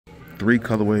three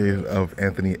colorway of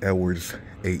Anthony Edwards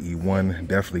AE1.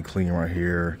 Definitely clean right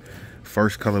here.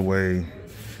 First colorway.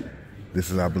 This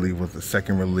is, I believe, was the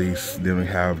second release. Then we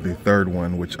have the third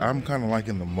one, which I'm kind of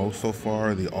liking the most so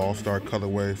far. The All-Star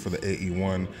colorway for the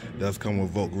AE1 does come with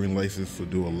Volt green laces, so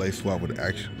do a lace swap would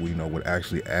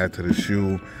actually add to the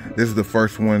shoe. This is the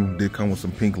first one. Did come with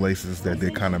some pink laces that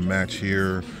did kind of match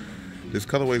here. This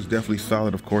colorway is definitely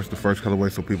solid. Of course, the first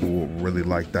colorway, so people will really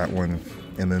like that one.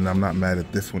 And then I'm not mad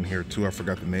at this one here too. I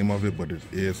forgot the name of it, but it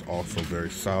is also very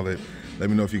solid. Let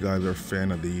me know if you guys are a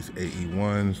fan of these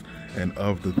AE1s, and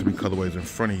of the three colorways in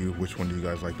front of you, which one do you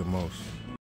guys like the most?